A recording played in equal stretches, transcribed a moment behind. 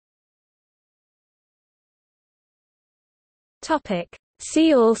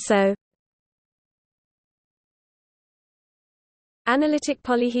See also: Analytic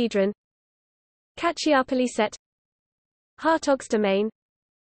polyhedron, Kacshyapali set, Hartog's domain,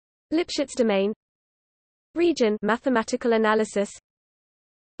 Lipschitz domain, region mathematical analysis.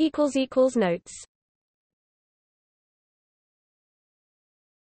 Notes.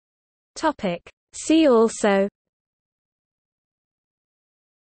 See also: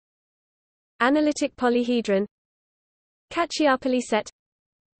 Analytic polyhedron, Kacshyapali set,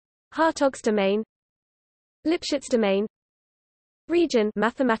 Hartog's domain, Lipschitz domain, region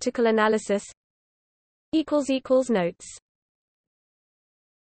mathematical analysis. Notes.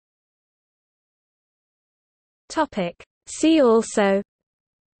 See also: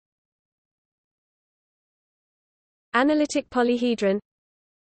 Analytic polyhedron,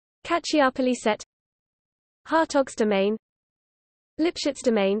 Kacshyapali set, Hartog's domain, Lipschitz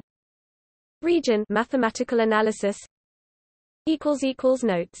domain, region mathematical analysis.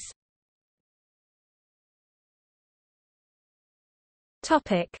 Notes.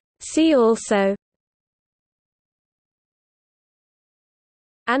 See also: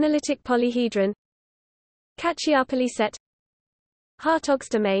 Analytic polyhedron, Kacshyapali set, Hartog's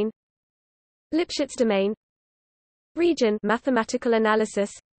domain, Lipschitz domain, region mathematical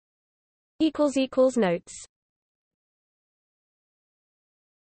analysis. Notes.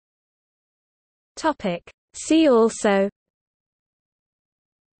 See also: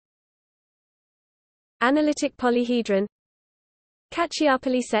 Analytic polyhedron,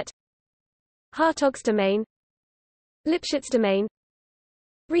 Kacshyapali set, Hartog's domain, Lipschitz domain,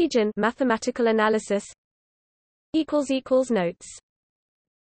 region mathematical analysis. Notes.